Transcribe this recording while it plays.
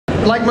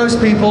like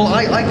most people,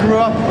 I grew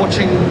up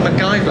watching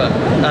MacGyver.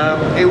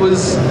 It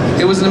was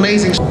an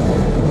amazing show.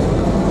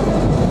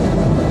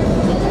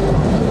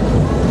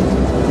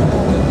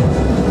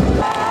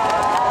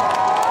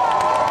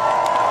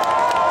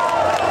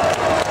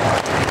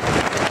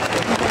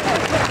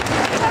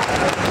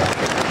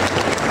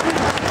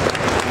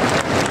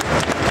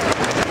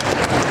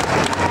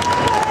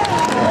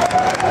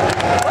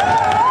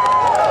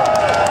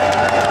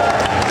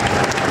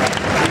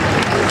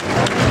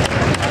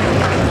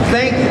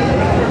 Thank you.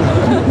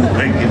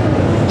 Thank you.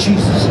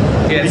 Jesus.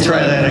 Yeah, Let me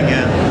try that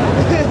again.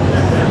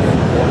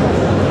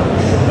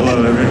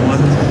 Hello,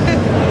 everyone.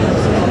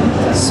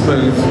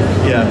 Smooth.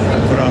 Yeah, I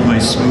put on my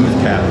smooth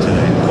cap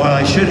today. Well,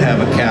 I should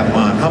have a cap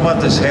on. How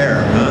about this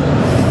hair, huh?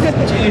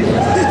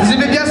 Vous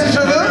aimez bien ces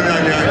cheveux?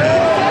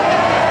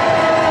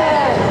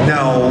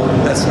 No,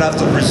 that's not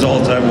the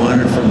result I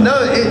wanted from.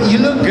 No, you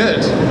look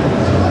good.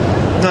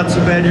 Not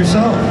so bad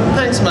yourself.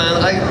 Thanks, man.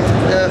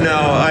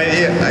 No,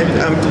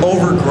 I'm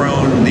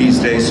overgrown these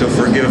days, so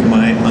forgive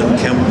my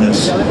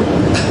unkemptness.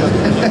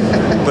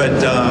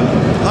 But,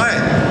 hi,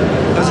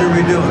 how's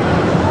everybody doing?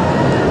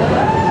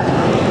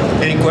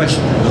 Any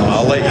questions? No,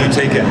 I'll let you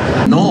take it.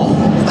 No.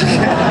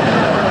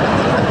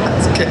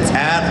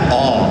 At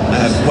all.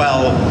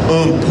 Well,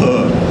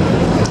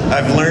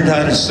 I've learned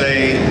how to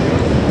say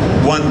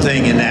one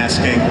thing in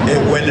asking.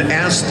 When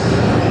asked,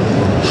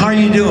 how are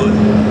you doing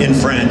in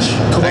French?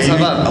 Comment ça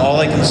va? All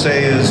I can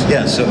say is,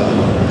 yes, ça va.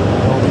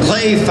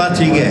 Très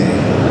fatigué.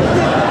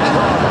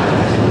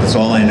 That's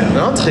all I know.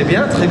 Non, très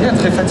bien, très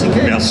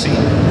fatigué. Merci.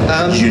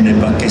 Je n'ai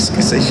pas qu'est-ce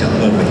que c'est,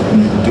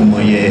 de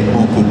moyen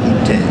en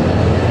côté.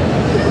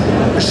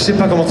 Je sais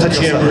pas comment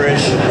traduire ça.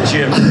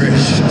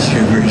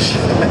 Gibberish.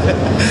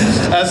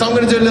 So I'm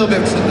going to do a little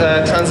bit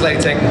of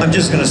translating. I'm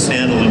just going to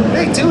stand a little bit.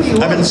 Hey, do what you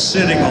want. I've been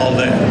sitting all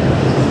day.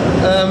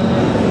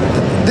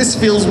 This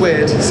feels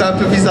weird. C'est un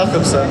peu bizarre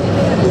comme ça.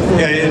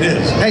 Yeah, it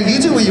is. Hey, you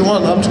do what you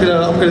want. I'm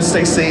gonna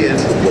stay seated.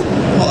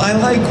 Well, I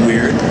like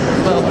weird.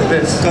 Well, like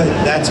this.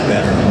 That's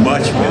better.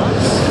 Much better.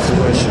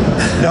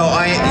 No,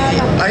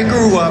 I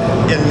grew up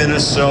in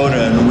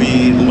Minnesota, and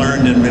we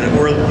learned in Minnesota.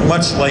 We're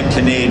much like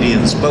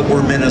Canadians, but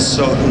we're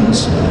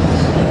Minnesotans.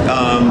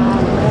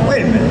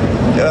 Wait a minute.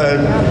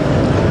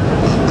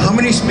 How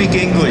many speak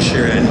English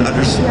here and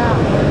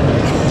understand?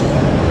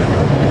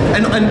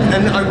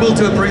 And I will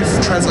do a brief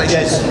translation.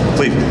 Yes,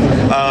 please.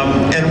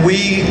 And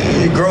we,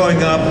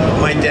 growing up,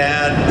 my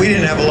dad, we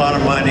didn't have a lot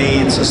of money.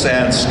 It's a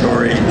sad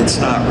story. It's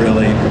not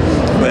really.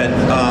 But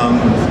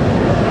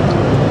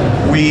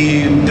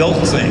we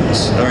built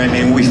things. Or I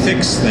mean, we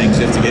fixed things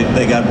if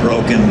they got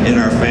broken in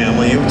our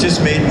family. It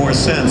just made more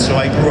sense. So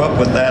I grew up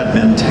with that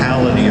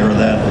mentality or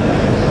that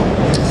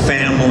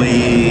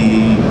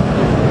family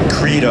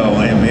credo.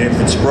 I mean, if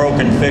it's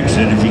broken, fix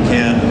it. If you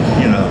can't,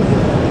 you know,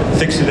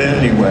 fix it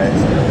anyway.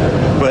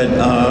 But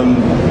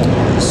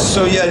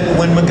so yeah,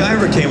 when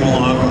MacGyver came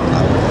along,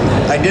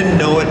 I didn't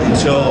know it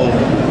until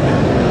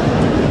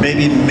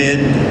maybe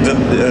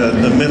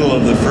the middle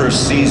of the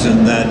first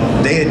season that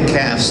they had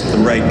cast the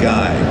right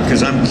guy,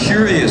 because I'm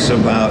curious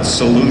about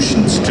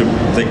solutions to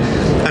things.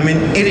 I'm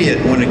an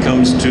idiot when it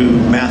comes to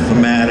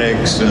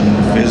mathematics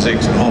and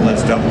physics and all that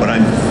stuff, but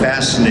I'm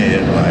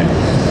fascinated by it.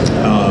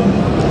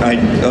 I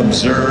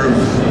observe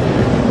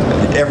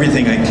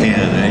everything I can,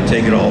 and I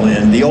take it all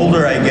in. The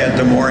older I get,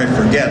 the more I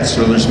forget,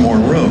 so there's more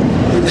room.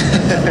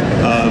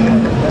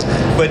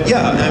 But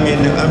yeah, I mean,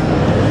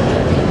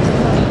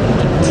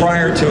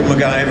 prior to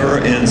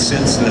MacGyver and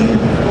since then,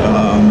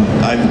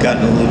 I've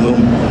gotten a little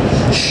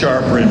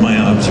sharper in my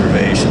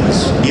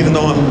observations, even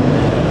though I'm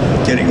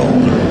getting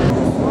older.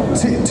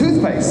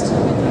 Toothpaste.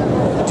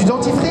 Du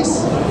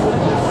dentifrice.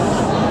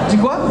 Du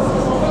quoi?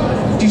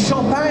 Du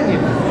champagne.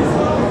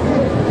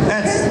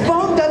 Quelle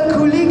bande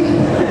d'alcooliques.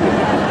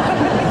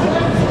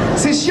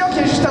 C'est chiant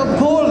qu'il y ait juste un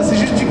pôle, c'est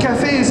juste du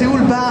café, c'est où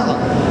le bar?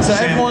 So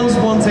everyone's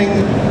wanting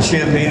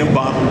champagne and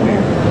bottled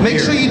beer. Make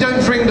sure you don't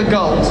drink the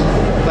gold.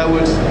 That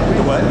would.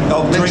 The what?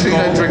 Oh, make sure you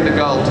don't drink the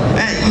gold.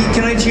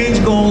 Can I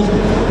change gold?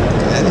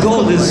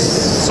 Gold is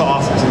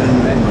soft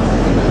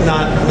and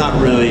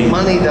not really.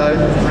 Money though,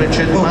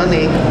 Richard. Well,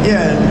 money.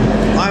 Yeah,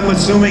 I'm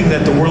assuming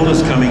that the world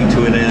is coming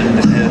to an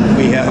end and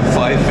we have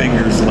 5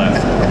 fingers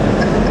left.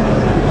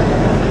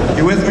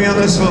 You with me on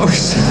this,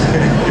 folks?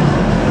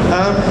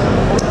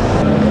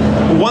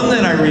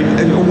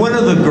 One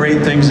of the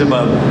great things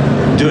about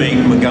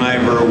doing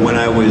MacGyver when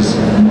I was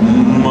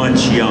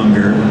much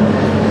younger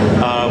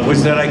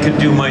was that I could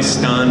do my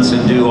stunts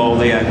and do all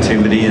the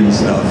activity and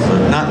stuff.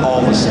 Not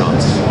all the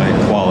stunts, I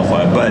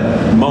qualify, but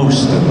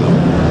most of them.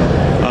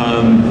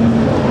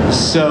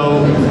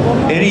 So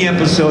any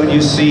episode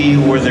you see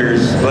where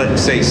there's,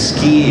 let's say,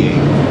 skiing,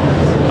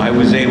 I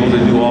was able to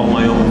do all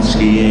my own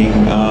skiing.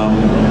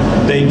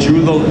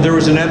 There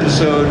was an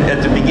episode,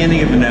 at the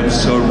beginning of an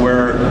episode,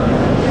 where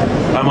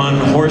I'm on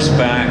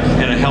horseback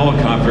and a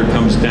helicopter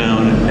comes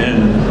down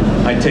and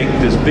I take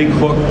this big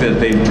hook that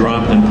they've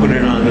dropped and put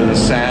it onto the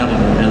saddle,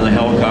 and the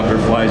helicopter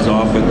flies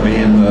off with me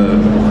and the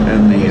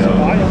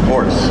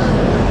horse.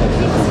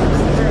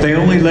 They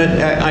only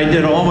let, I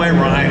did all my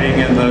riding,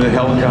 and the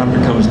helicopter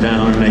comes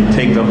down, and they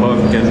take the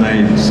hook, and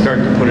they start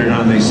to put it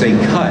on, they say,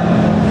 cut.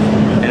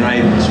 And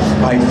I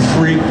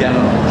freaked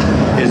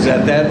out. Is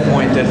at that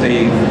point that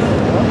they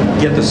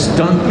get the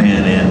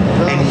stuntman in,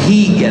 and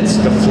he gets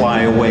to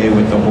fly away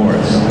with the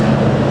horse.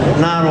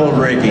 Not old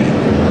Ricky,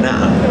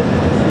 nah.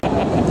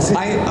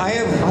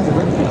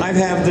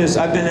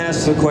 I've been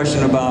asked the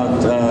question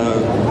about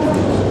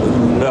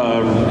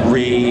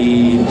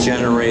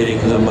regenerating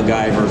the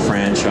MacGyver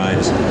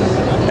franchise.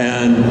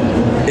 And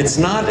it's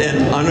not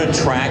an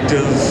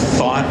unattractive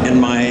thought in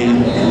my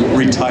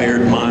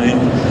retired mind,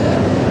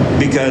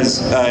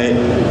 because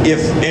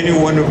if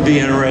anyone would be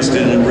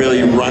interested in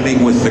really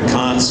running with the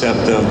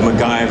concept of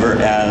MacGyver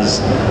as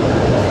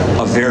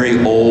a very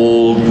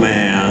old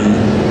man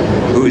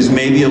who is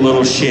maybe a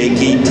little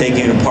shaky,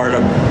 taking apart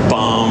a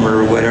bomb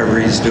or whatever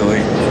he's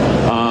doing,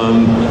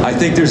 I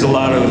think there's a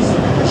lot of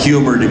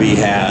humor to be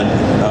had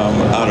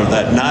out of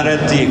that. Not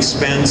at the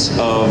expense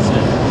of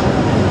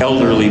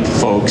elderly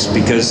folks,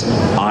 because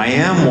I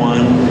am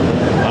one.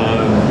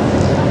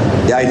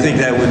 I think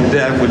that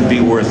would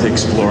be worth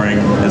exploring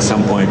at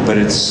some point, but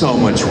it's so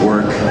much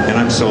work, and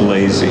I'm so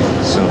lazy.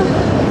 So,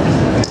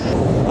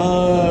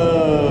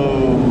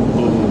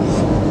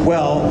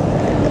 well,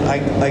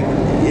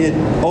 it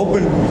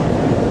opened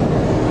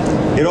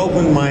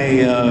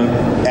my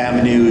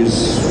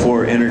avenues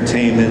for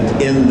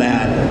entertainment in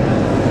that,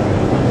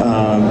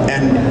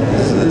 and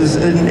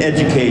an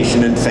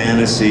education and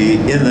fantasy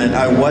in that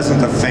I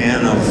wasn't a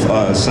fan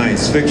of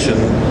science fiction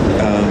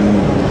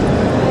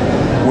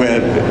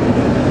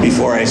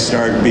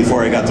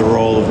before I got the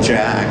role of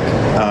Jack,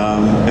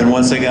 and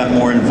once I got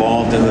more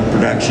involved in the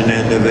production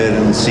end of it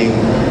and seeing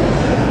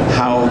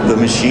how the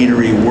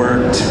machinery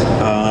worked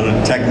on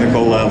a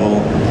technical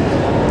level,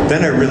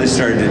 then I really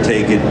started to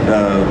take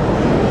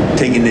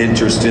an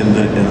interest in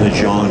the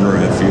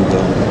genre, if you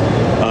will.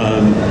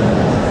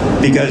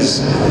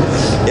 Because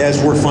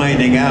as we're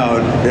finding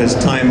out, as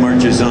time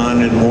marches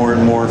on and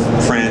more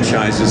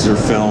franchises or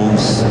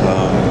films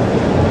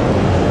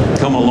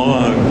come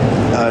along,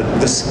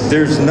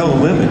 there's no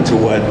limit to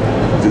what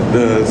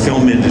the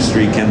film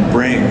industry can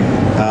bring.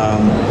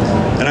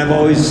 And I've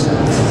always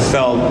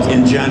felt,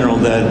 in general,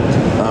 that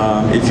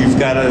if you've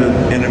got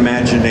an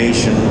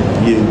imagination,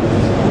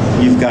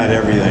 you've got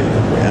everything.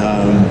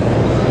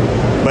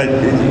 But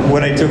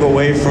what I took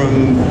away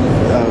from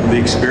the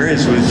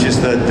experience was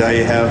just that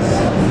I have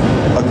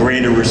a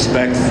greater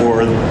respect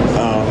for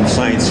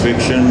science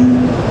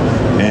fiction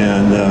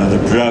and the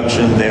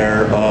production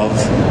thereof.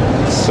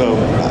 So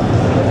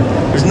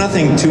there's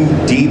nothing too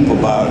deep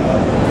about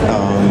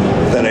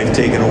that I've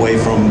taken away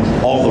from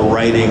all the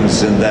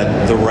writings and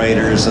that the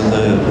writers and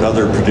the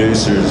other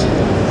producers.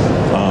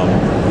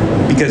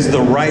 Because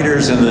the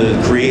writers and the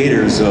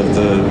creators of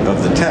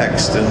the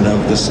text and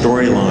of the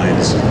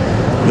storylines,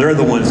 they're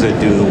the ones that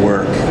do the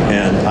work,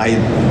 and I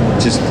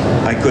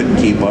couldn't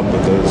keep up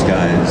with those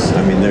guys.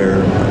 I mean,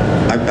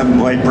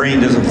 my brain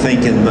doesn't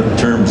think in the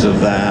terms of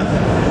that,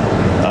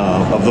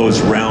 of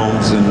those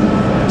realms.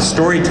 And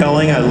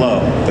storytelling I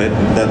love, but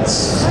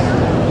that's,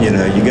 you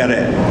got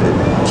to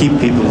keep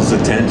people's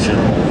attention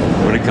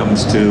when it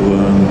comes to,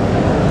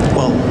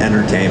 well,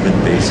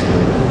 entertainment,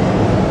 basically.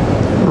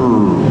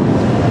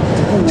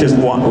 Just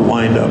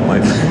wind up my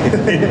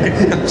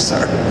brain. I'm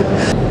sorry.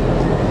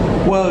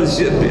 Well,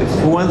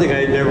 for one thing,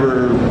 I'd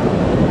never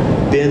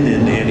been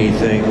in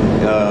anything,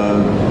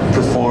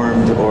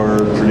 performed or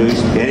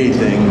produced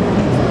anything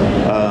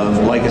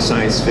like a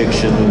science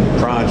fiction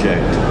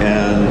project.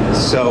 And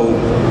so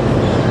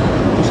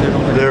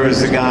there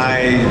was a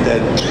guy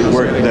that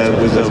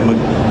was a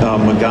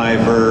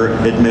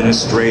MacGyver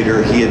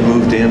administrator. He had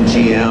moved to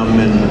MGM,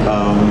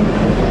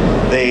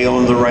 and they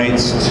owned the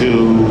rights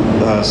to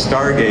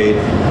Stargate.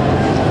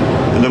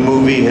 The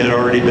movie had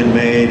already been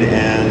made,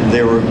 and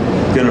they were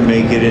going to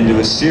make it into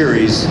a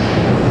series.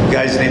 The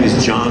guy's name is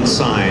John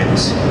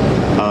Symes.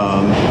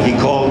 He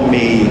called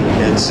me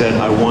and said,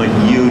 I want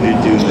you to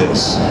do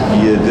this.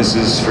 This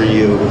is for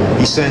you.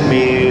 He sent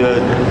me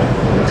a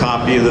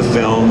copy of the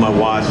film. I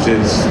watched it.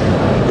 It's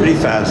pretty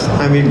fast.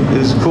 I mean, it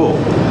was cool.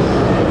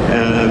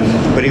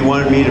 But he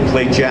wanted me to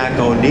play Jack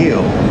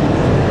O'Neill.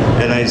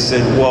 And I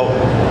said, well,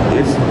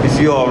 if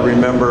you all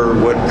remember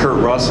what Kurt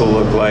Russell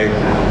looked like,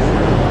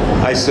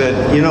 I said,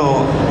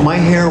 my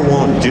hair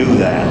won't do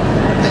that.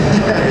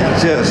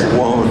 It just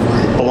won't.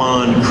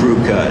 Blonde crew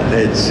cut.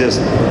 It's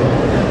just,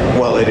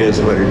 well, it is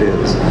what it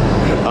is.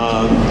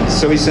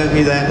 So he sent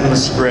me that in the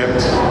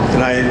script,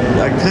 and I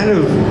kind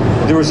of,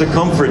 there was a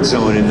comfort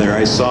zone in there.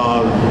 I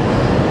saw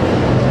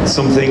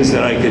some things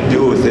that I could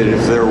do with it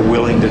if they're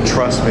willing to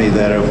trust me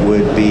that it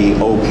would be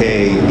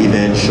okay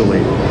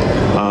eventually.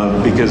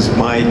 Because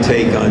my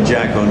take on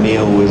Jack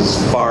O'Neill was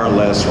far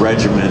less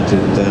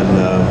regimented than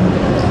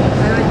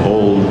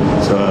old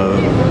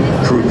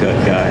crew cut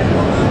guy.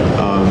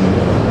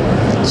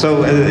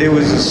 So it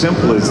was as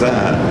simple as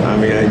that. I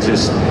mean, I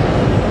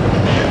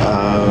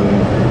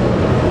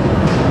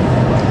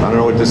don't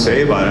know what to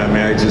say about it. I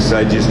mean, I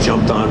just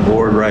jumped on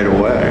board right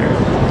away.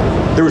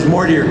 There was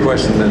more to your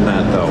question than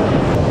that, though.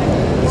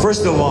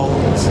 First of all,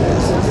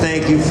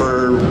 thank you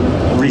for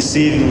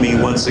receiving me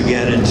once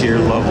again into your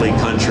lovely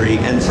country.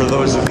 And for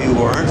those of you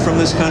who aren't from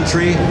this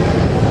country,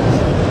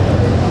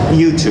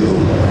 you too.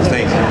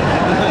 Thank you.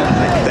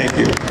 Thank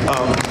you.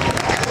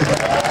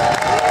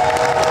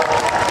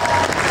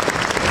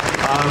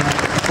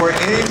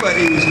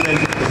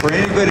 For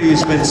anybody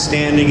who's been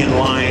standing in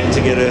line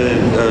to get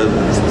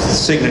a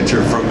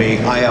signature from me,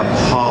 I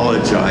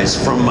apologize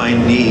from my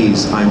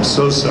knees. I'm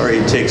so sorry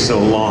it takes so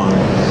long.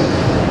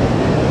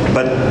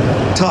 But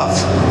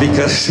tough,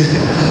 because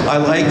I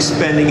like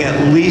spending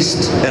at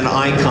least an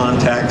eye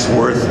contact's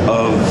worth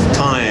of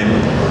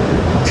time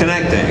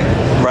connecting,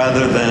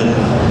 rather than,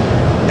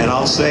 and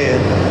I'll say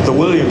it, the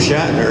William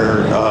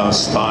Shatner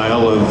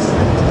style of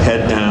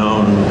head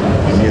down,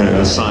 you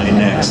know, sign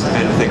next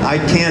kind of thing. I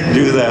can't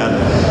do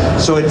that.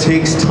 So it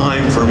takes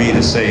time for me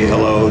to say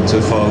hello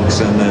to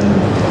folks, and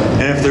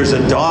if there's a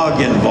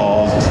dog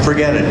involved,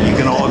 forget it. You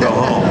can all go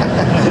home.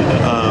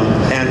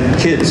 And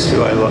kids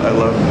too. I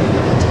love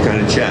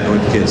kind of chatting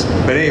with kids.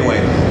 But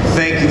anyway,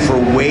 thank you for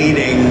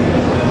waiting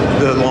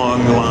the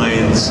long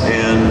lines,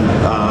 and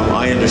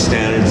I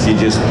understand if you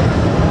just,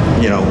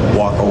 you know,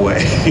 walk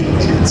away.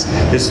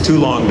 it's too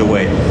long to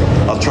wait.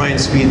 I'll try and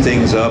speed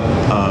things up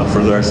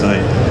for the rest of the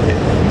night.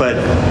 But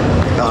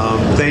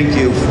thank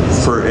you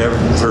for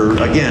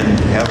again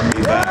having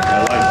me back.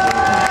 I like it.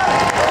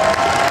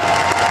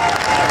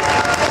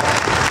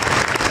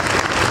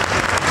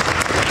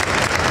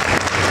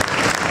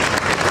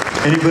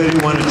 Anybody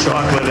want a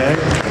chocolate egg?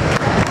 There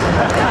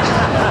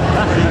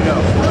you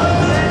go.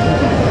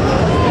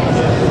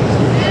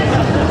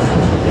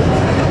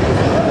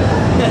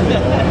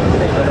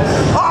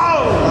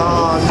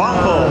 Oh!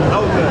 Fumble! No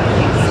good.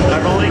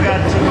 I've only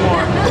got 2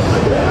 more.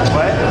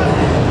 What?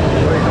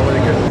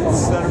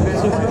 It's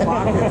been in my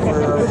pocket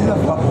for a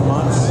couple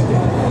months.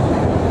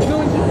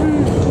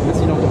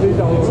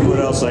 What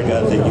else I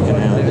got that you can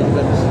have?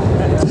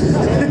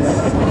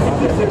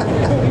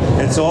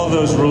 It's all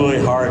those really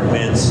hard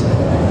mints.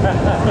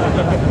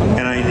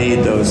 And I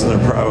need those, and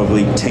they're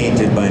probably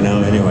tainted by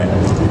now anyway.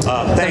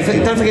 Thank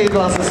you. Don't forget your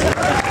glasses.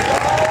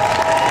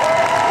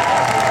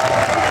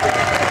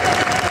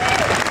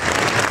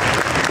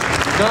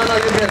 No,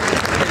 you're good.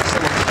 Thank you so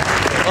much.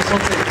 Last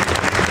one, too.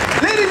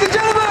 Ladies and